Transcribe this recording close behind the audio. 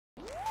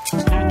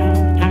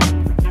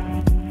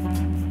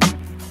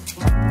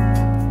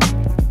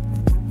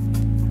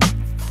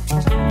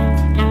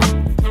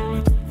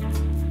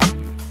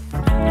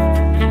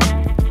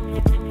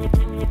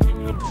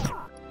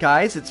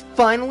Guys, it's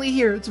finally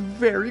here. It's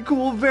very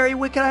cool, very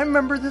wicked. I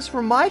remember this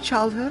from my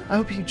childhood. I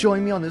hope you can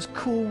join me on this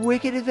cool,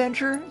 wicked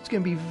adventure. It's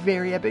gonna be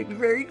very epic,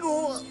 very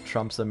cool.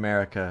 Trump's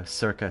America,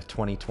 circa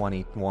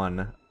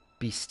 2021.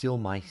 Be still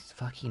my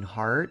fucking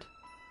heart.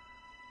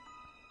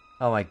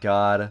 Oh my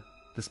god.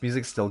 This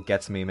music still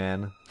gets me,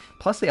 man.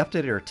 Plus they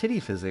updated her titty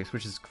physics,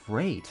 which is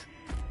great.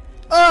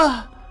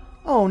 Ah!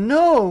 Oh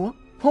no!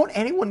 Won't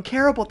anyone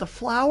care about the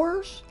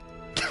flowers?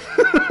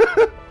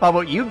 How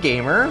about you,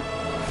 gamer?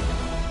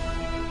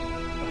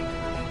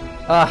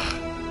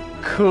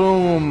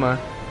 Coom.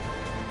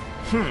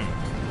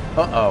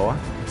 Uh-oh.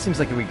 Seems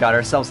like we got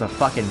ourselves a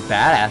fucking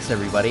badass,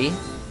 everybody.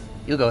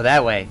 You go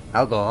that way.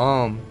 I'll go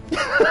home.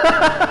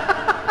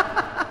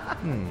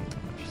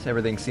 Just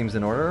everything seems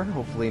in order.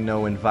 Hopefully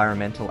no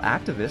environmental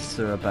activists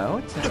are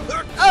about.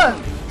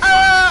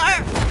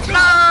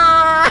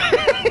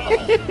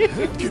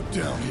 Get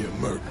down here,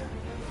 Merc.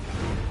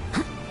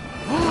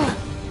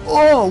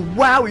 Oh,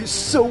 wow, he's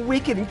so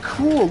wicked and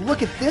cool.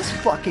 Look at this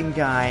fucking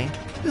guy.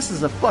 This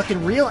is a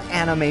fucking real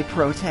anime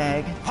pro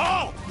tag.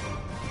 Halt!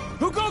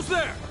 Who goes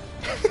there?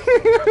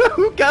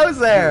 Who goes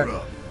there?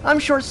 I'm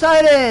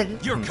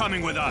short-sighted. You're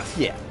coming with us.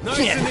 Yeah. Nice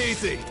and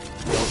easy.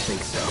 Don't think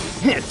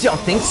so. Yeah,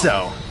 don't think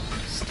so.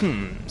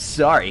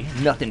 Sorry.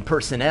 Nothing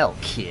personnel,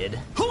 kid.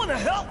 Who in the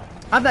hell?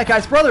 I'm that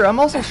guy's brother. I'm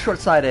also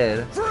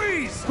short-sighted.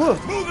 Freeze! Huh.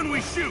 Move and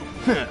we shoot.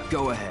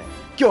 Go ahead.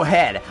 Go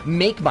ahead.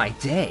 Make my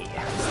day.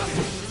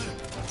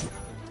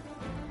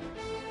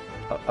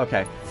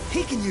 Okay.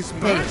 He can use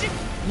magic.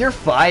 You're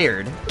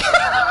fired.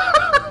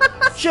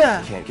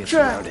 Can't get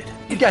surrounded.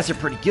 You guys are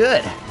pretty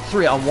good.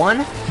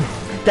 3-on-1?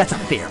 That's a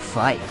fair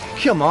fight.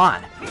 Come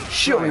on.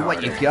 Show me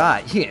what you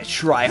got. Yeah,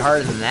 try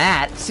harder than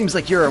that. Seems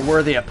like you're a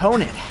worthy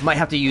opponent. Might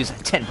have to use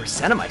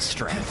 10% of my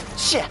strength.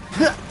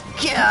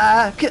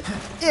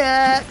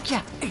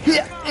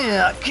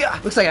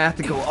 Looks like I have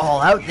to go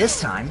all out this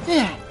time.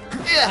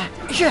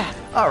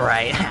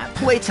 Alright,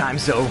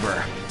 playtime's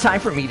over. Time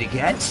for me to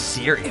get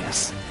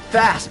serious.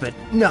 Fast, but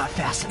not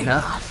fast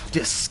enough.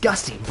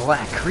 Disgusting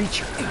black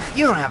creature.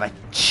 You don't have a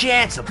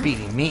chance of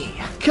beating me.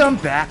 Come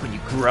back when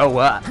you grow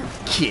up,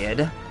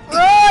 kid.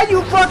 Ah,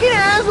 you fucking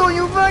asshole!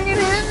 You fucking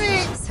hit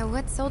me! So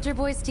what's Soldier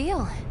Boy's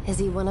deal? Is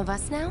he one of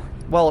us now?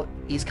 Well,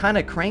 he's kind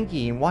of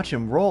cranky, and watch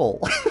him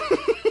roll.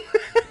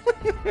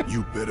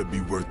 You better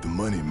be worth the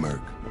money,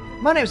 Merc.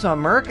 My name's not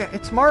Merc.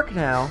 It's Mark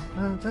now.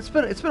 It's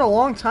been a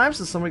long time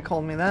since somebody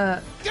called me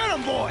that. Get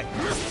him, boy!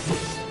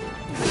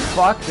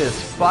 Fuck this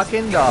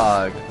fucking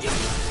dog.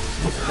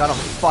 Got him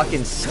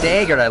fucking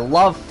staggered. I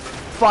love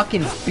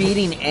fucking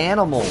beating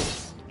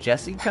animals.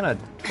 Jesse kind of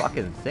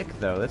fucking thick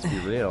though, let's be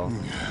real.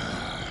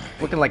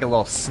 Looking like a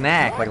little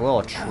snack, like a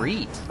little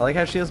treat. I like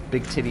how she has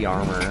big titty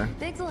armor.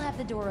 Biggs will have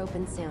the door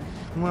open soon.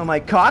 Well, my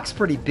cock's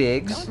pretty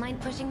big. Don't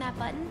mind pushing that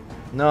button?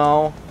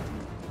 No,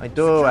 I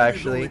do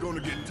actually. Only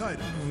gonna get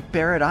tighter.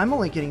 Barrett, I'm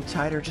only getting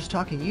tighter just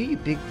talking to you, you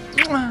big,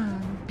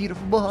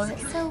 beautiful boy.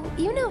 So,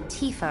 you know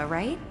Tifa,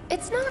 right?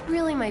 It's not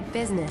really my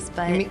business,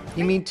 but...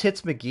 You mean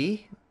Tits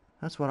McGee?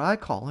 That's what I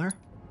call her.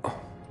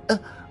 I'm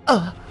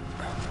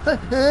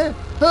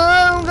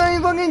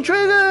getting fucking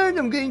triggered!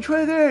 I'm getting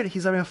triggered!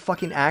 He's having a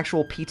fucking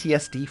actual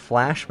PTSD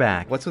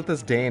flashback. What's with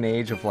this day and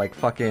age of like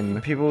fucking...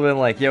 People have been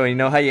like, yo, you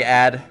know how you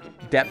add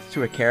depth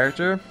to a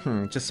character?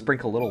 Just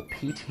sprinkle a little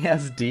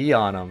PTSD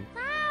on him.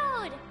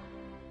 Cloud!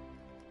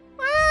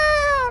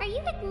 Wow! Are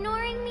you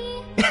ignoring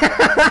me?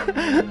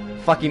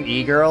 Fucking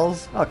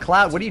e-girls. Oh,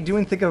 Cloud, what are you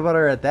doing thinking about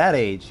her at that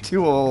age?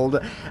 Too old.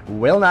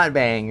 Will not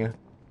bang.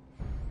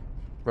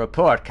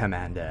 Report,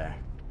 Commander.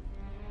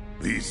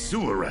 These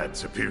sewer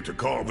rats appear to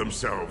call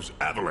themselves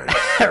Avalanche.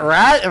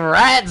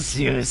 Rats,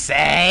 you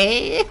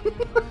say?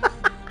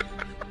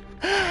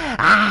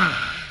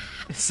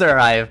 Sir,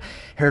 I've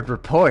heard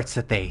reports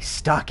that they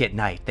stalk at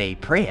night, they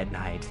prey at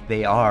night.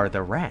 They are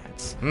the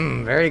rats.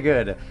 Very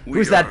good.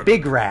 Who's that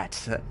big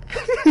rat?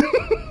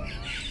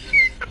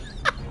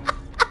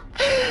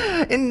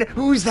 And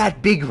who's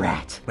that big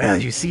rat? Well,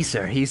 you see,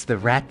 sir, he's the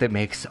rat that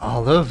makes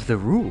all of the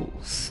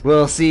rules.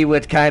 We'll see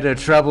what kind of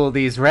trouble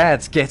these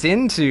rats get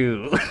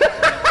into.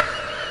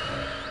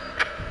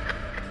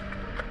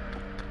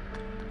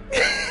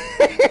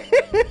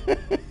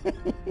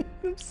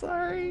 I'm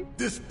sorry.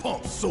 This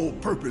pump's sole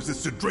purpose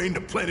is to drain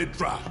the planet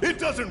dry. It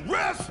doesn't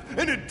rest,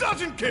 and it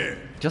doesn't care.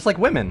 Just like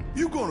women.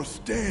 You gonna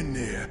stand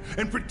there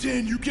and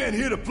pretend you can't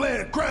hear the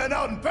planet crying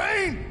out in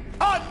pain?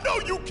 I know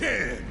you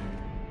can.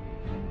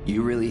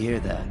 You really hear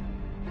that?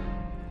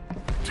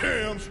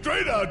 Damn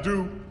straight I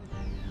do.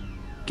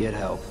 Get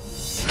help.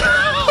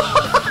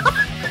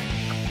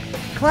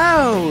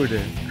 Cloud!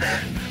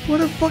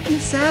 What a fucking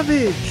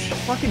savage!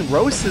 Fucking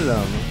roasted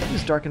him. He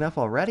was dark enough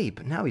already,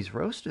 but now he's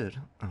roasted.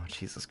 Oh,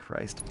 Jesus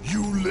Christ.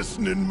 You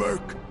listening,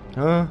 Merc?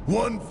 Huh?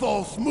 One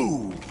false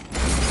move,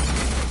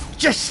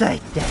 Just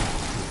like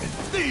that. and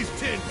these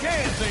tin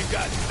cans ain't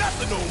got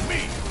nothing on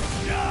me.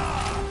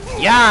 Yeah.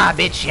 Yeah,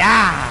 bitch,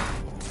 yeah!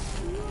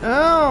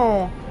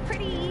 Oh!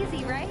 Pretty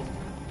easy, right?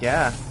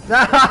 Yeah.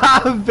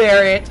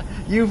 Barrett,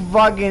 you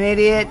fucking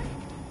idiot.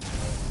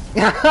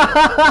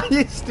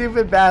 You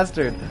stupid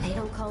bastard. They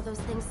don't call those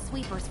things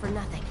sweepers for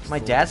nothing. My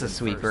dad's a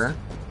sweeper.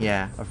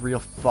 Yeah, a real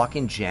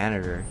fucking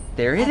janitor.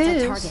 There it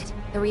is. That's our target,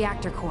 the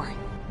reactor core.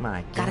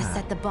 My God. Gotta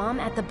set the bomb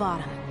at the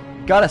bottom.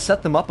 Gotta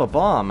set them up a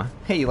bomb.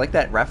 Hey, you like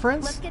that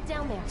reference? Let's get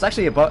down there. It's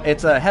actually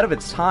it's ahead of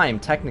its time,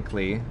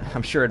 technically.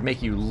 I'm sure it'd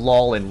make you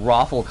lol and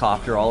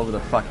rafflecopter all over the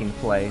fucking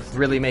place.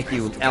 Really make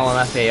you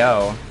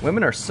LMFAO.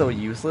 Women are so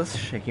useless,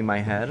 shaking my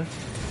head.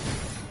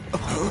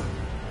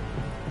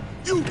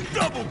 You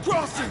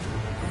double-crossing!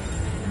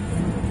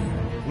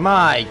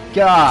 My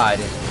God.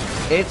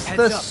 It's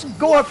the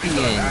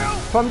Scorpion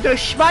from the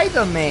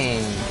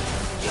Spider-Man.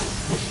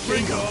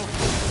 Bingo!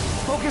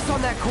 Focus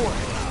on that core.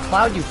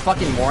 Cloud, you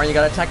fucking moron, you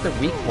gotta attack the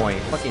weak point.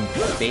 Fucking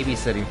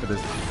babysitting for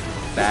this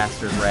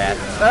bastard rat.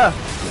 Ugh.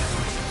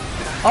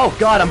 Oh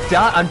God,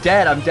 I'm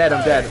dead.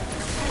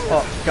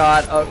 Oh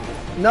God,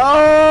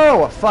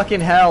 no! Fucking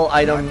hell,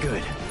 item.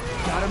 Good.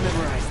 Gotta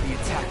memorize the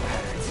attack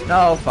patterns.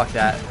 No, fuck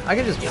that. I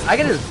can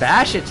just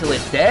bash it till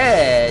it's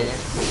dead.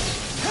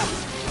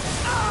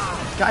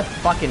 God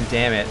fucking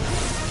damn it.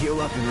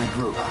 Heal up and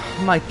regroup.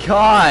 Oh my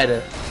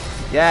God.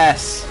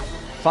 Yes.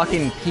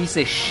 Fucking piece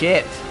of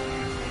shit.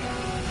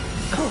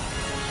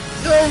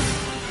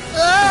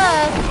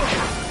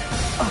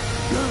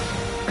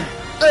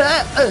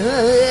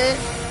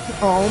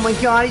 Oh my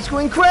God, he's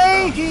going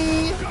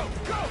crazy!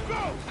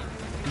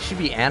 You should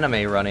be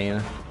anime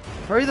running.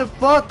 Hurry the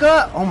fuck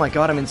up! Oh my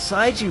God, I'm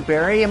inside you,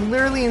 Barry. I'm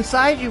literally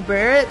inside you,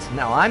 Barrett.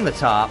 Now I'm the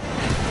top.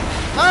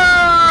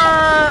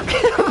 Ah!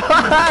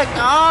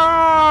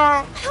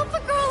 Ah! Help a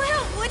girl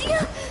out, would you?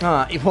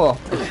 Well,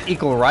 if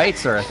equal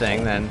rights are a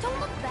thing, then Don't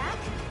look back.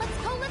 Let's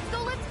go, let's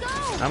go, let's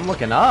go. I'm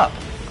looking up.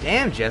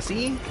 Damn,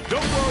 Jesse.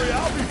 Don't worry,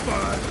 I'll be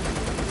fine.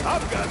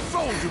 I've got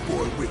Soldier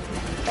Boy with me.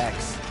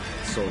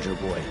 Soldier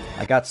Boy.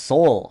 I got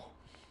soul,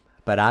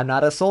 but I'm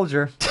not a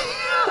soldier.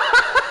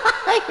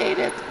 I hate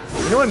it.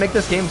 You know what would make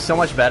this game so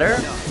much better?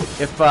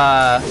 If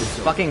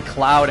fucking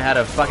Cloud had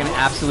a fucking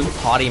absolute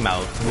potty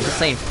mouth. He was just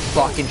saying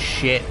fucking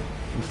shit.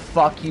 And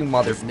fuck you,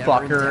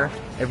 motherfucker,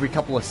 every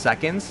couple of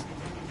seconds.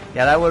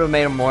 Yeah, that would have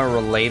made him more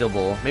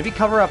relatable. Maybe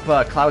cover up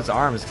Cloud's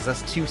arms, because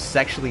that's too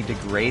sexually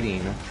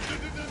degrading.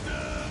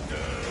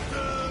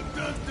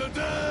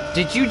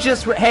 Did you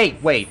just hey,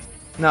 wait.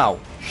 No.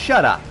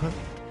 Shut up.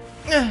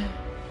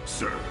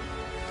 Sir.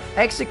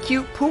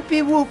 Execute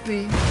poopy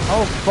whoopy.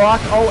 Oh fuck,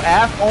 oh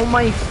F, oh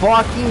my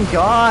fucking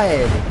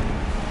God.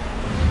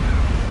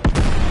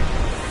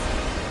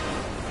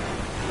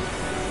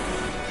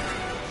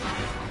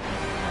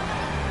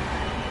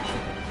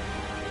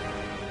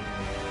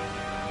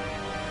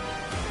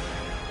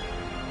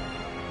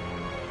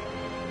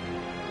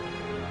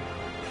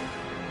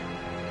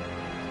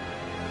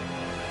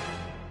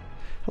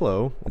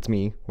 Hello, it's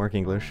me, Mark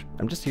English.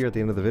 I'm just here at the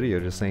end of the video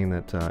just saying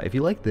that if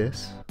you like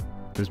this,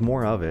 there's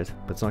more of it,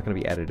 but it's not going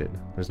to be edited.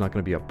 There's not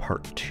going to be a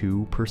part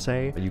 2 per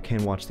se. You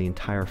can watch the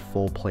entire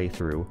full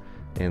playthrough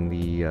in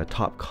the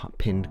top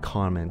pinned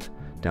comment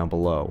down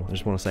below. I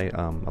just want to say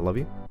I love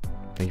you.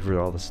 Thank you for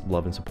all this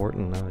love and support,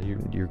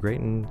 and you're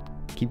great, and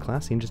keep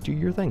classy and just do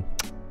your thing.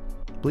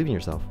 Believe in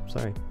yourself.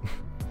 Sorry.